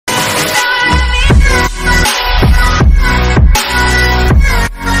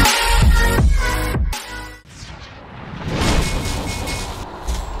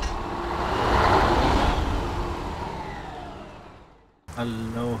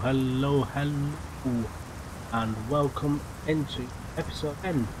Hello, and welcome into episode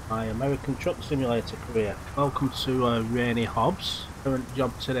 10 of my American Truck Simulator career. Welcome to rainy Hobbs. Current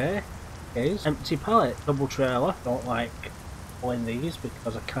job today is empty pallet, double trailer. Don't like pulling these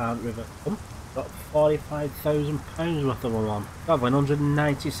because I can't rivet them. Got £45,000 worth of them on. Travelling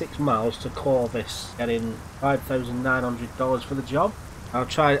 196 miles to Clovis, getting $5,900 for the job.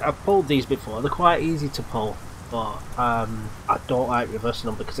 I've pulled these before, they're quite easy to pull. But I don't like reversing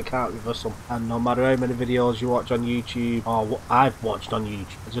them because I can't reverse them, and no matter how many videos you watch on YouTube or what I've watched on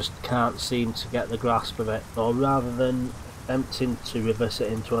YouTube, I just can't seem to get the grasp of it. So rather than attempting to reverse it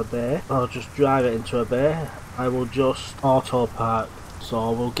into a bay or just drive it into a bay, I will just auto park.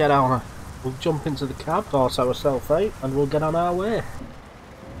 So we'll jump into the cab, sort ourselves out, and we'll get on our way.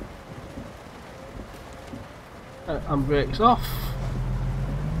 And brakes off.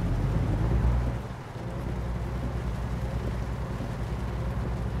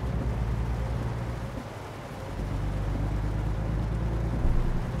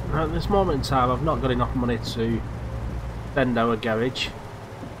 At this moment in time, I've not got enough money to send our garage.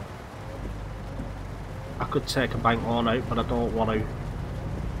 I could take a bank loan out, but I don't want to.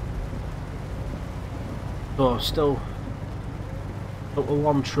 So still up with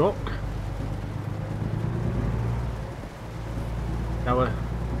one truck. Our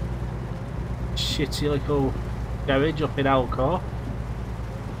shitty little garage up in Alcor.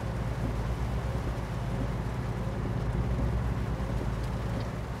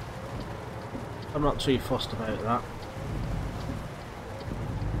 I'm not too fussed about that.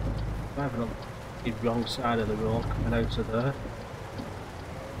 Driving on the wrong side of the road coming out of there.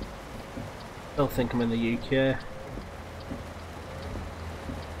 Still think I'm in the UK.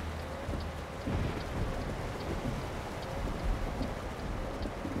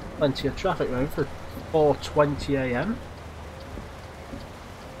 Plenty of traffic round for 4:20 AM.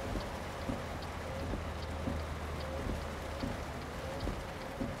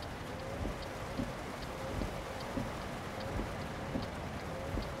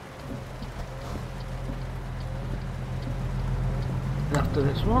 After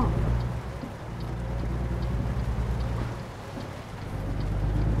this one,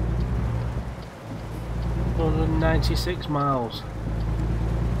 196 miles.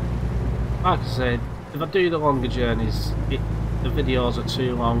 Like I said, if I do the longer journeys, the videos are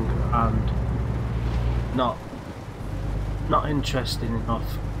too long and not interesting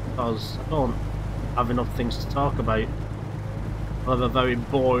enough because I don't have enough things to talk about. I have a very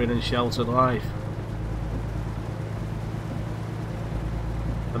boring and sheltered life.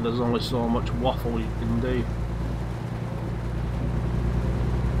 And there's only so much waffle you can do.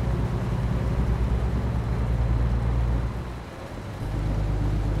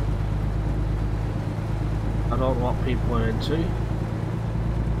 I don't know what people are into.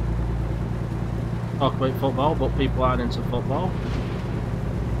 Talk about football, but people aren't into football.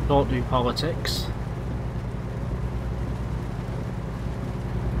 Don't do politics.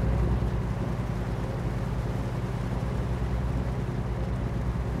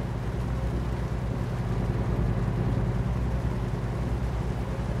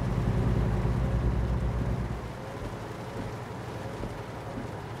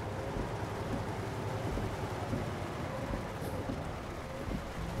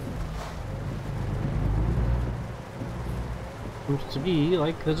 Seems to be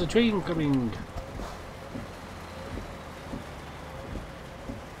like there's a train coming.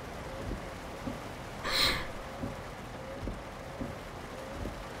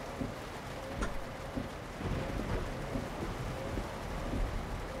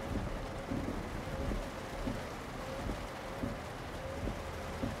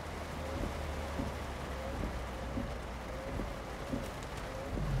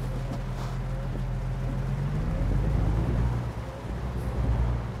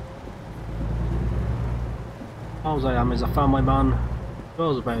 All I am is a family man,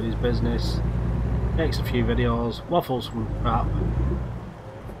 goes about his business, makes a few videos, waffles some crap.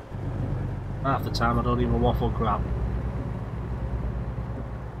 Half the time I don't even waffle crap.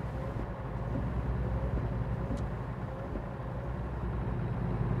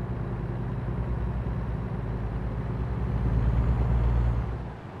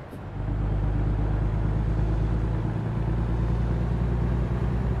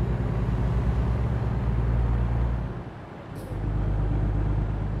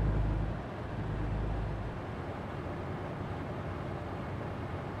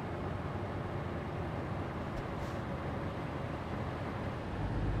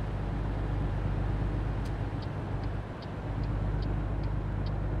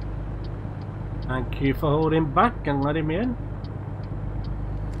 Thank you for holding back and letting me in.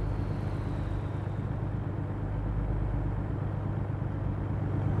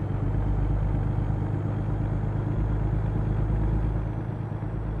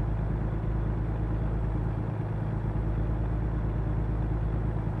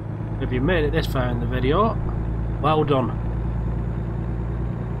 If you made it this far in the video, well done.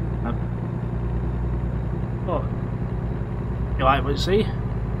 Oh, you like what you see?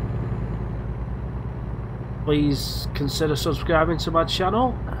 Please consider subscribing to my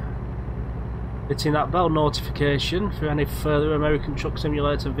channel, hitting that bell notification for any further American Truck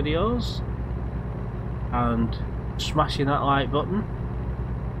Simulator videos, and smashing that like button.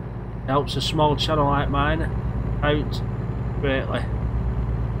 It helps a small channel like mine out greatly.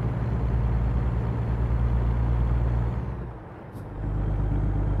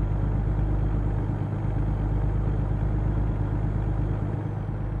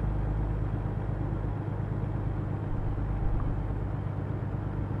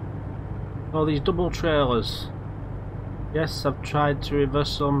 Oh, these double trailers. Yes, I've tried to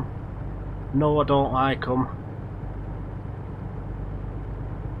reverse them. No, I don't like them.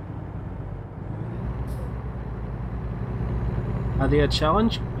 Are they a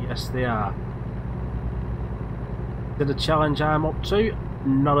challenge? Yes, they are. Is it a challenge I'm up to?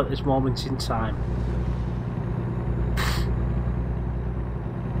 Not at this moment in time.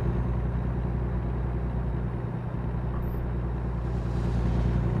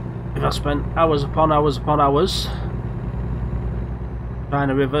 If I spent hours upon hours upon hours trying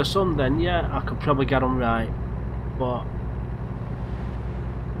to reverse them, then yeah, I could probably get them right. But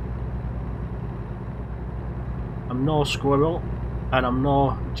I'm no squirrel, and I'm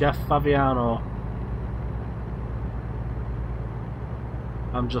no Jeff Favignano.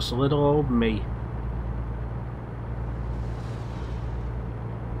 I'm just a little old me.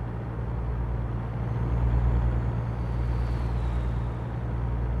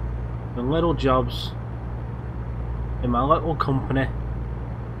 And little jobs in my little company,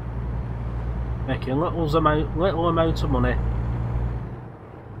 making little amount of money.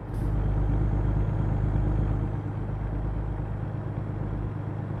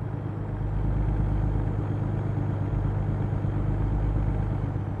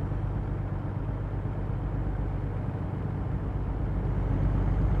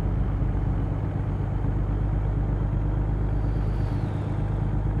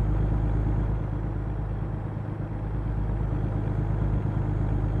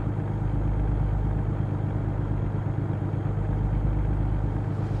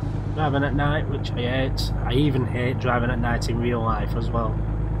 Driving at night, which I hate. I even hate driving at night in real life as well.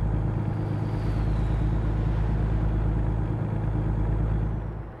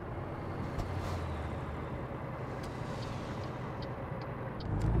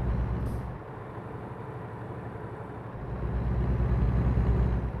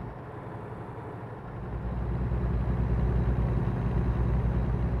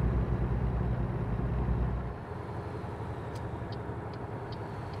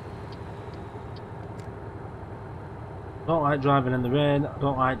 I don't like driving in the rain, I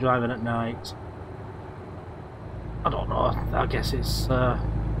don't like driving at night. I don't know, I guess it's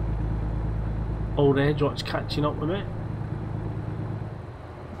old age what's catching up with me.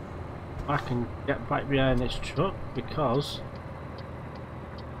 I can get back behind this truck because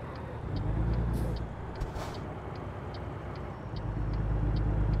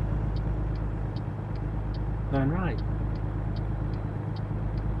turn right.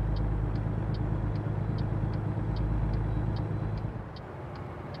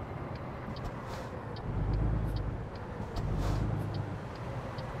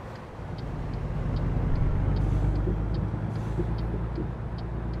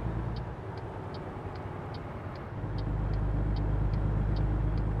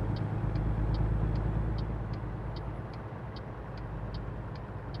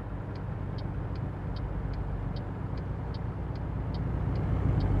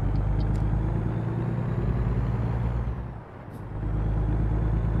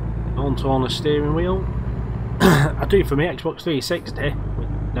 On the steering wheel. I do for my Xbox 360 with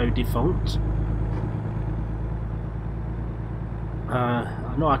no default.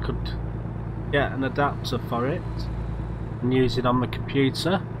 I know I could get an adapter for it and use it on my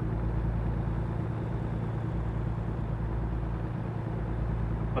computer,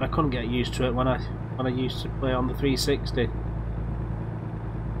 but I couldn't get used to it when I used to play on the 360.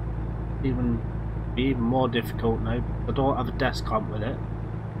 Even more difficult now. I don't have a desk comp with it,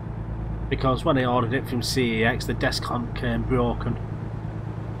 because when I ordered it from CEX, the desk comp came broken.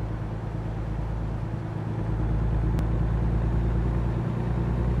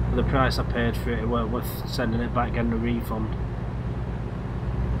 For the price I paid for it, it weren't worth sending it back, getting a refund.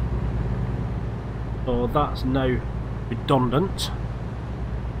 So that's now redundant.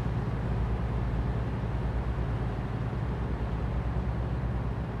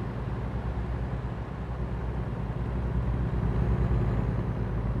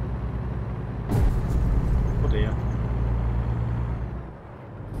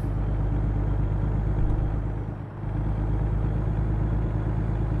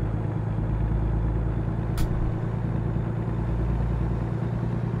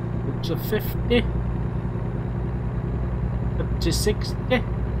 to 50, up to 60,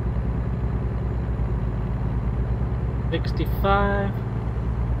 65,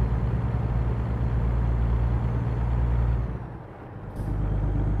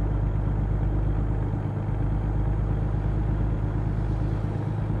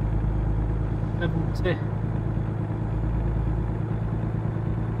 70,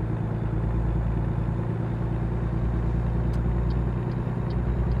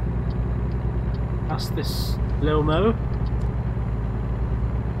 'Past this slow-mo.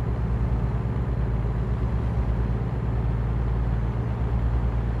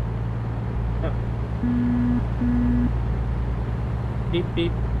 Yep. Beep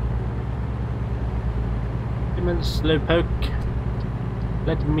beep. Come on, slowpoke.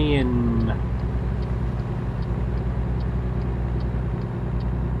 Let me in.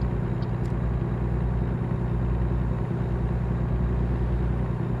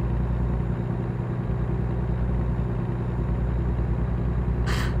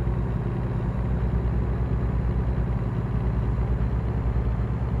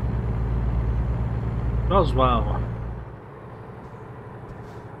 Roswell.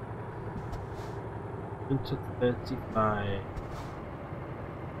 Into 35.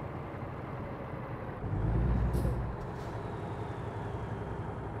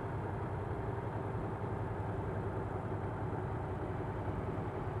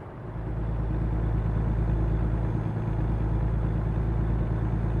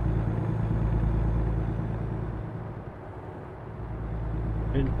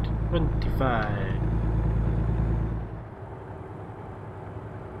 Into 25.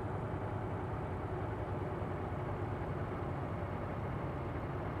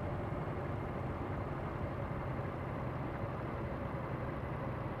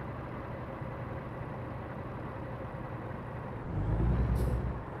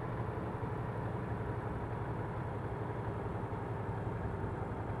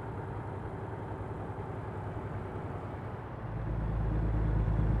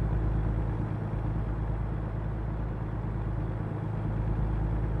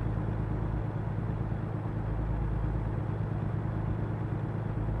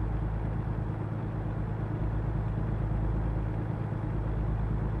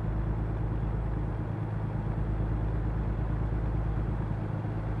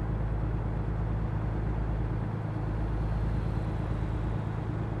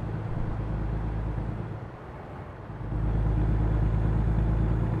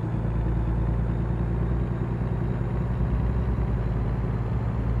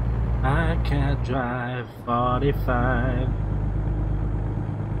 I can't drive 45.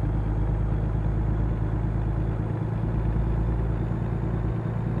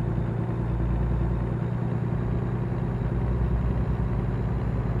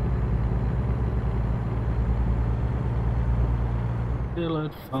 Still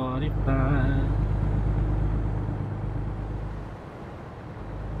at 45.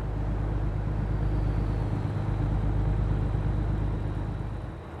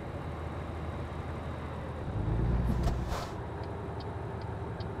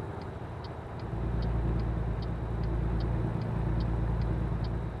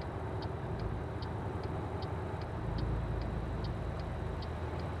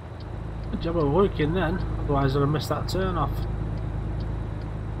 Good job of working then, otherwise I'd have missed that turn off.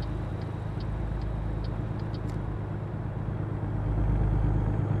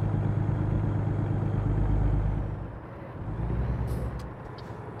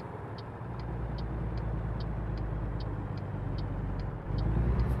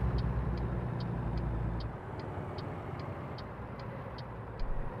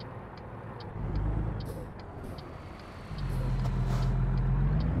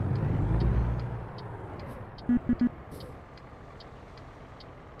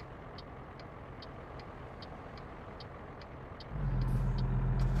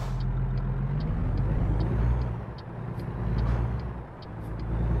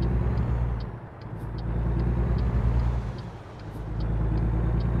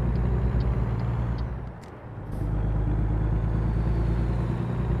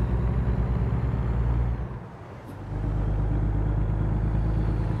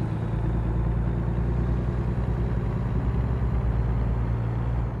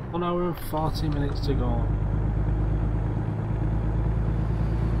 One hour and 40 minutes to go.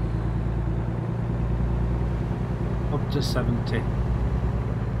 Up to 70.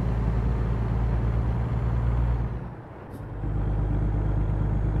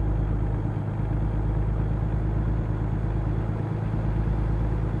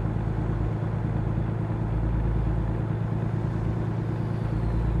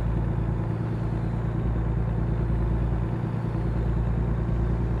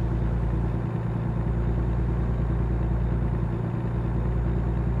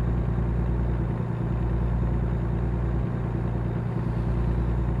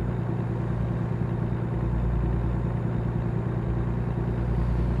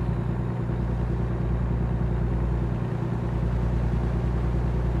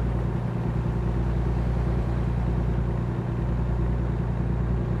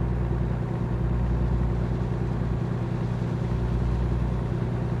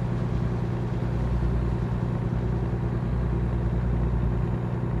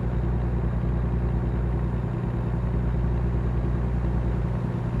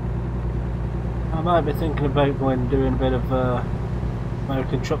 I might be thinking about going doing a bit of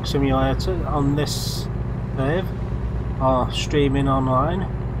American Truck Simulator on this save, or streaming online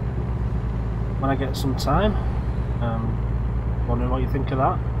when I get some time. Wondering what you think of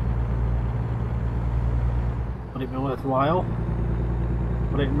that. Would it be worthwhile?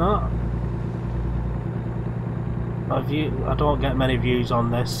 Would it not? I don't get many views on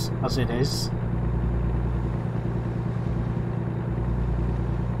this as it is.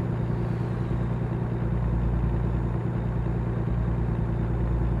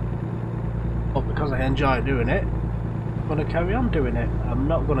 But because I enjoy doing it, I'm going to carry on doing it. I'm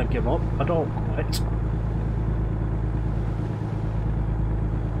not going to give up. I don't quit.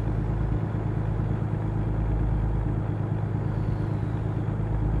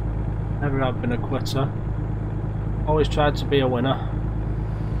 Never have been a quitter. Always tried to be a winner.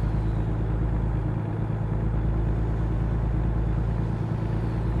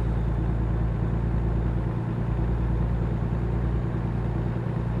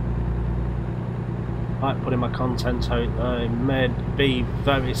 I like putting my content out there. It may be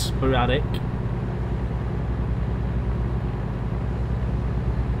very sporadic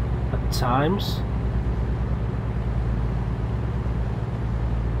at times.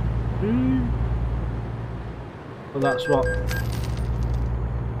 But that's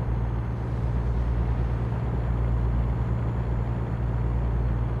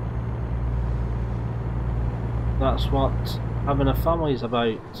what having a family is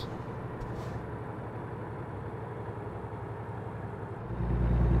about.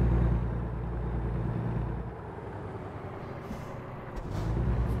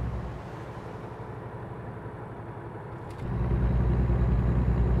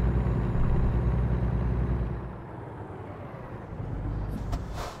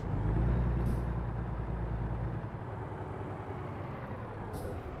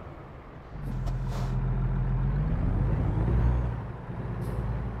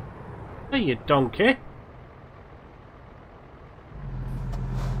 Hey, you donkey!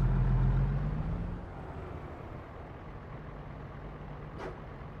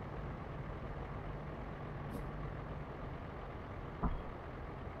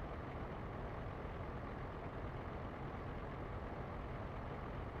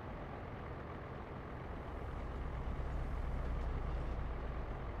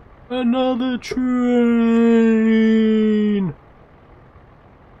 Another train!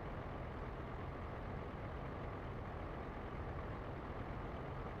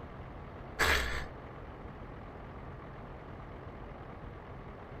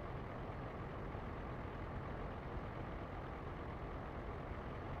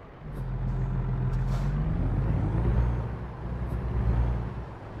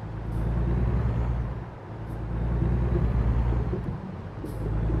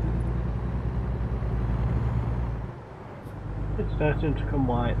 It's starting to come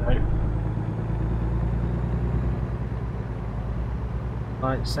white now.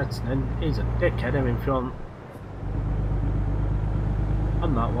 Light setting in. He's a dickhead him in front.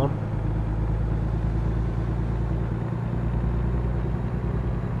 On that one.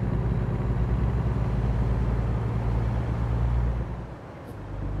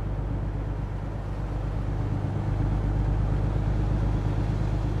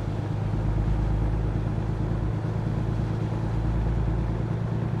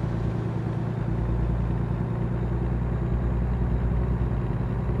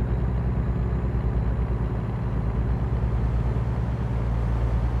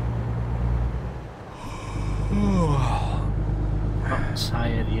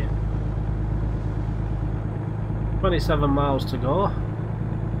 Tired yet. 27 miles to go.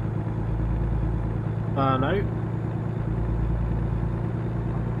 Burn out.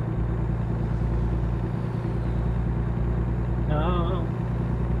 No.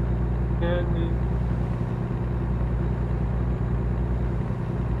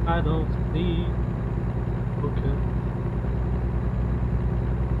 I don't need. Okay.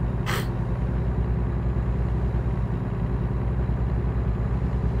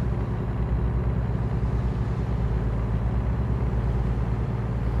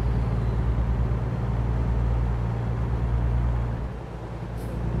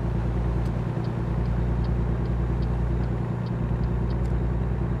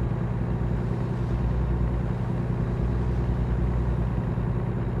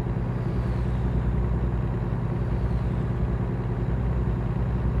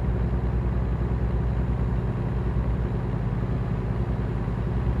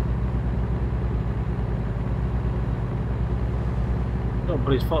 Don't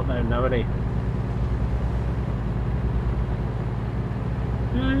put his foot down now, isn't he?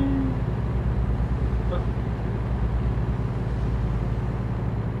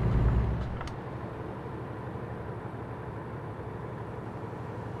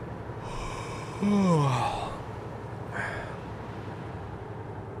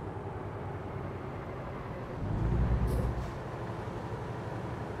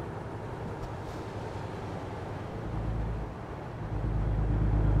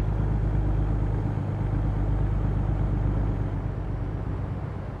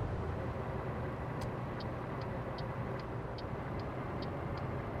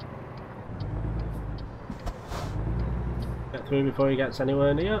 through before he gets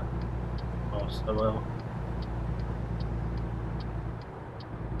anywhere near. Of course I will.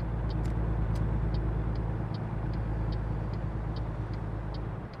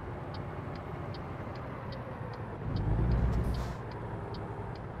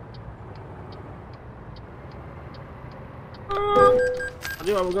 I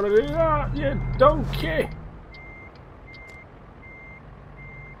knew I was gonna do that, you donkey!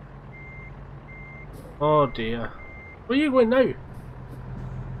 Oh dear. Where are you going now?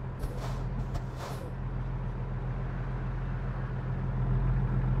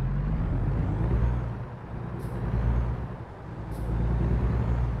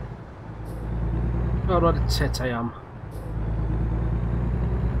 God, what a tit I am.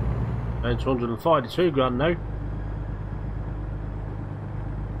 It's 142 grand now.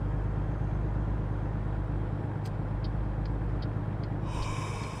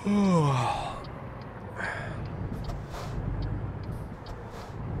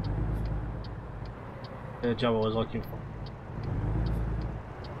 The job I was looking for.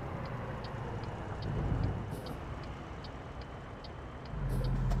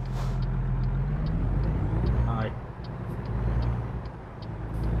 Aye.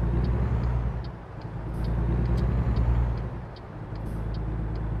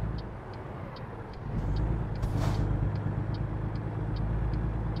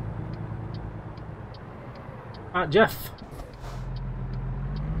 Jeff.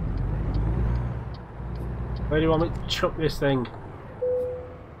 Where do you want me to chuck this thing?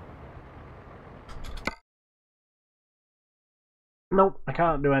 Nope, I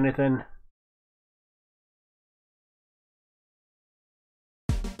can't do anything.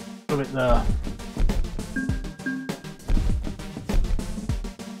 Put it there.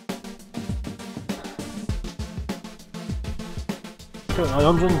 Currently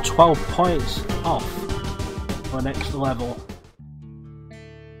 112 points off for next level.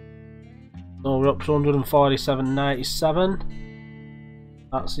 So we're up to 147.97.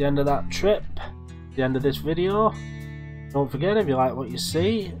 That's the end of that trip. The end of this video. Don't forget, if you like what you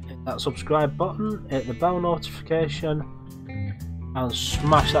see, hit that subscribe button, hit the bell notification, and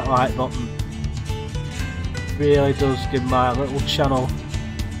smash that like button. It really does give my little channel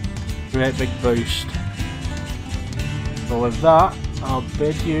a great big boost. So with that, I'll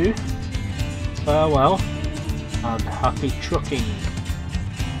bid you farewell and happy trucking.